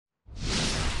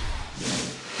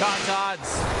God's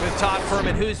Odds with Todd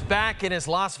Fuhrman, who's back in his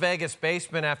Las Vegas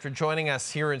basement after joining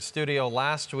us here in studio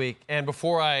last week. And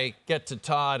before I get to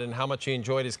Todd and how much he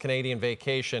enjoyed his Canadian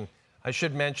vacation, I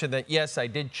should mention that, yes, I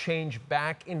did change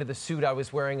back into the suit I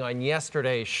was wearing on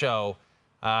yesterday's show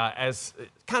as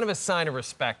kind of a sign of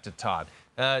respect to Todd.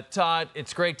 Todd,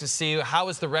 it's great to see you. How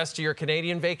was the rest of your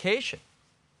Canadian vacation?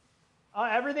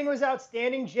 Everything was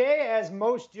outstanding, Jay, as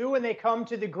most do when they come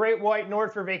to the Great White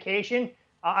North for vacation.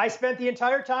 I spent the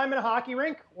entire time in a hockey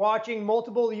rink watching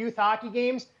multiple youth hockey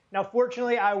games. Now,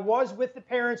 fortunately, I was with the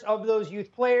parents of those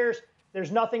youth players.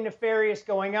 There's nothing nefarious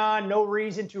going on, no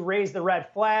reason to raise the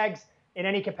red flags in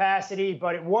any capacity,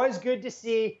 but it was good to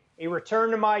see a return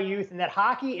to my youth and that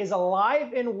hockey is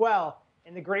alive and well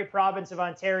in the great province of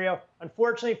Ontario.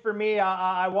 Unfortunately for me,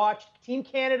 I watched Team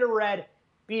Canada Red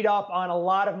beat up on a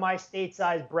lot of my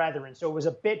stateside brethren. So it was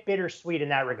a bit bittersweet in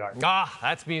that regard.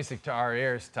 That's music to our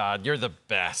ears, Todd. You're the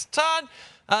best. Todd,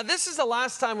 this is the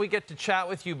last time we get to chat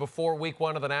with you before week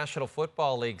 1 of the National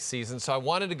Football League season. So I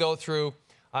wanted to go through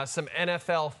some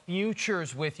NFL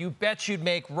futures with you. Bet you'd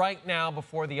make right now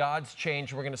before the odds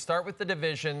change. We're going to start with the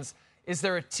divisions. Is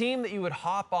there a team that you would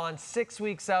hop on 6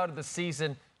 weeks out of the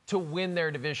season to win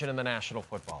their division in the National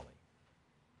Football League?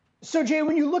 So, Jay,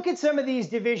 when you look at some of these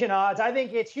division odds, I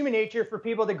think it's human nature for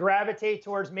people to gravitate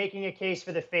towards making a case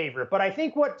for the favorite. But I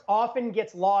think what often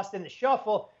gets lost in the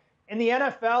shuffle in the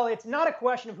NFL, it's not a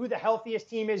question of who the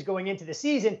healthiest team is going into the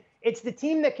season. It's the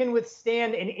team that can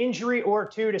withstand an injury or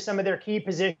two to some of their key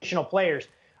positional players.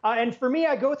 And for me,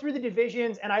 I go through the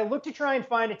divisions and I look to try and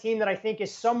find a team that I think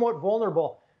is somewhat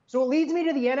vulnerable. So it leads me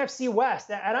to the NFC West.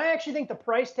 And I actually think the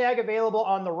price tag available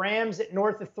on the Rams at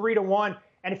north of 3-1.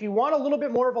 And if you want a little bit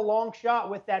more of a long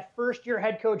shot with that first-year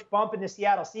head coach bump in the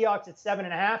Seattle Seahawks at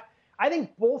 7.5, I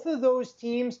think both of those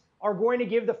teams are going to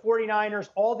give the 49ers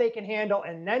all they can handle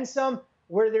and then some.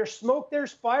 Where there's smoke,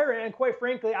 there's fire. And quite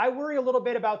frankly, I worry a little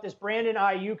bit about this Brandon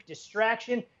Ayuk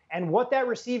distraction and what that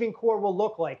receiving core will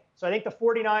look like. So I think the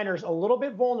 49ers a little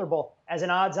bit vulnerable as an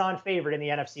odds-on favorite in the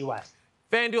NFC West.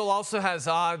 FanDuel also has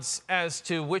odds as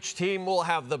to which team will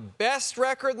have the best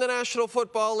record in the National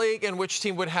Football League and which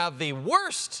team would have the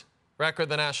worst record in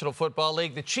the National Football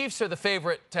League. The Chiefs are the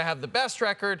favorite to have the best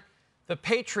record. The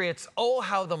Patriots, oh,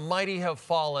 how the mighty have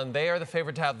fallen. They are the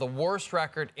favorite to have the worst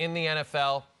record in the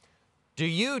NFL. Do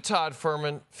you, Todd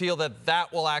Fuhrman, feel that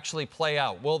that will actually play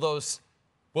out? Will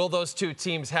those two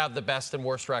teams have the best and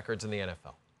worst records in the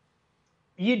NFL?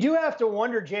 You do have to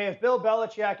wonder, Jay, if Bill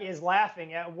Belichick is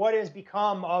laughing at what has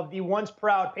become of the once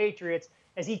proud Patriots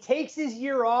as he takes his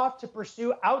year off to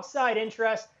pursue outside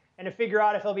interests and to figure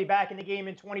out if he'll be back in the game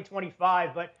in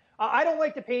 2025. But I don't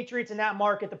like the Patriots in that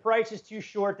market. The price is too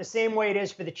short, the same way it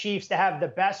is for the Chiefs to have the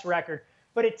best record.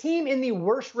 But a team in the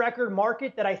worst record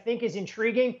market that I think is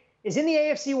intriguing is in the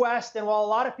AFC West. And while a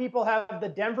lot of people have the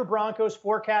Denver Broncos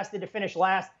forecasted to finish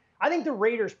last, I think the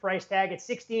Raiders price tag at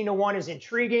 16-1 is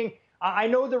intriguing. I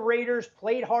know the Raiders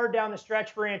played hard down the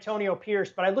stretch for Antonio Pierce,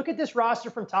 but I look at this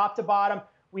roster from top to bottom.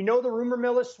 We know the rumor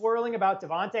mill is swirling about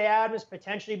Devontae Adams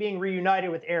potentially being reunited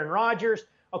with Aaron Rodgers.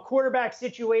 A quarterback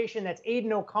situation that's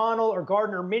Aiden O'Connell or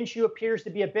Gardner Minshew appears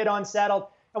to be a bit unsettled.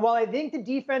 And while I think the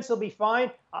defense will be fine,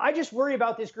 I just worry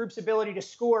about this group's ability to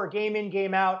score game in,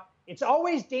 game out. It's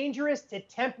always dangerous to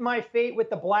tempt my fate with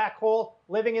the black hole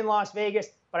living in Las Vegas,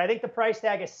 but I think the price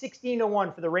tag is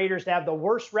 16-1 for the Raiders to have the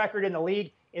worst record in the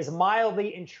league is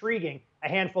mildly intriguing a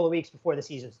handful of weeks before the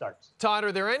season starts. Todd,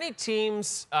 are there any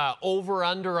teams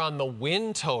over-under on the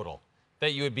win total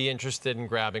that you would be interested in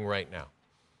grabbing right now?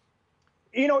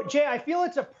 You know, Jay, I feel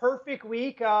it's a perfect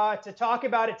week to talk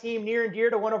about a team near and dear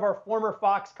to one of our former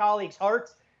Fox colleagues'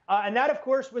 hearts. And that, of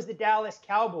course, was the Dallas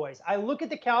Cowboys. I look at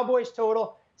the Cowboys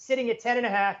total sitting at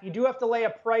 10.5. You do have to lay a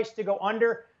price to go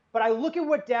under. But I look at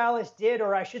what Dallas did,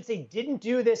 or I should say didn't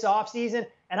do this offseason,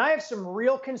 and I have some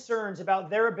real concerns about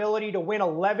their ability to win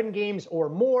 11 games or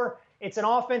more. It's an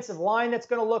offensive line that's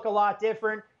going to look a lot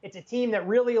different. It's a team that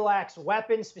really lacks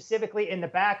weapons, specifically in the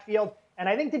backfield. And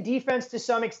I think the defense, to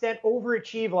some extent,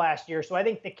 overachieved last year. So I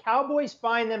think the Cowboys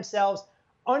find themselves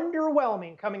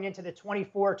underwhelming coming into the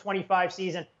 24-25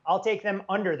 season. I'll take them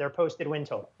under their posted win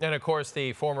total. And, of course,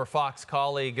 the former Fox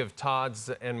colleague of Todd's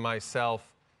and myself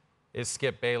is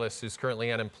Skip Bayless, who's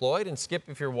currently unemployed. And Skip,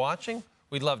 if you're watching,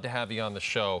 we'd love to have you on the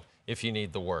show if you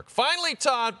need the work. Finally,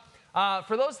 Todd,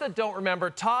 for those that don't remember,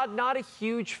 Todd, not a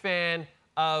huge fan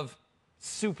of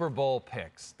Super Bowl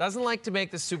picks. Doesn't like to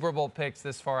make the Super Bowl picks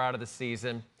this far out of the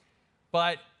season.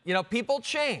 But, you know, people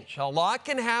change. A lot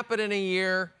can happen in a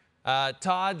year.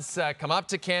 Todd's come up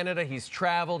to Canada. He's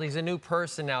traveled. He's a new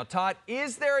person now. Todd,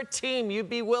 is there a team you'd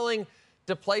be willing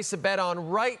to place a bet on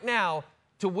right now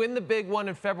to win the big one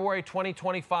in February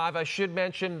 2025. I should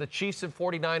mention the Chiefs and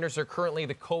 49ers are currently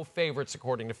the co-favorites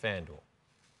according to FanDuel.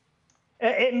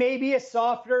 It may be a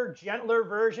softer, gentler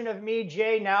version of me,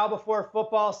 Jay, now before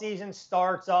football season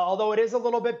starts, although it is a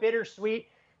little bit bittersweet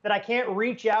that I can't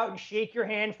reach out and shake your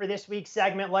hand for this week's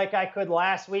segment like I could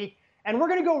last week. And we're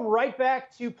going to go right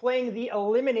back to playing the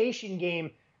elimination game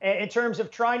in terms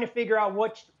of trying to figure out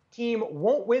which team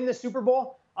won't win the Super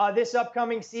Bowl this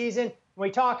upcoming season. When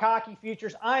we talk hockey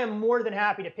futures, I am more than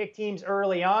happy to pick teams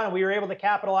early on, and we were able to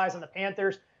capitalize on the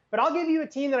Panthers. But I'll give you a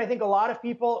team that I think a lot of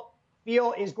people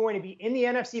feel is going to be in the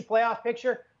NFC playoff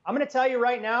picture. I'm going to tell you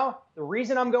right now, the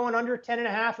reason I'm going under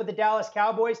 10.5 with the Dallas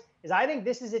Cowboys is I think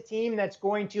this is a team that's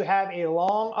going to have a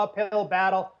long uphill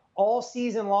battle all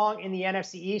season long in the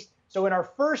NFC East. So in our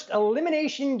first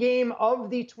elimination game of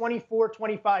the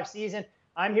 24-25 season,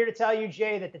 I'm here to tell you,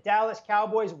 Jay, that the Dallas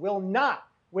Cowboys will not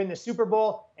win the Super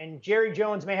Bowl, and Jerry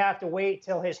Jones may have to wait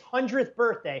till his 100th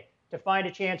birthday to find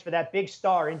a chance for that big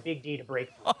star in Big D to break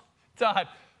through. Todd,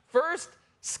 first,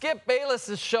 Skip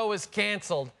Bayless's show is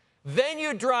canceled. Then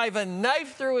you drive a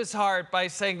knife through his heart by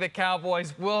saying the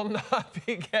Cowboys will not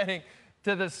be getting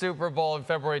to the Super Bowl in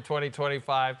February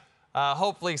 2025.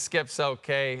 Hopefully Skip's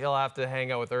okay. He'll have to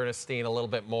hang out with Ernestine a little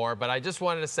bit more. But I just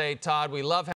wanted to say, Todd, we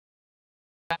love having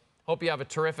you. Hope you have a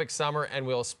terrific summer, and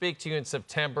we'll speak to you in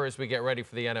September as we get ready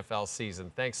for the NFL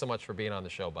season. Thanks so much for being on the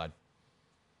show, bud.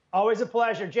 Always a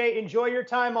pleasure. Jay, enjoy your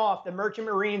time off. The Merchant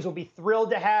Marines will be thrilled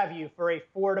to have you for a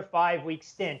 4 to 5 week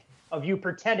stint of you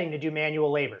pretending to do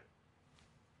manual labor.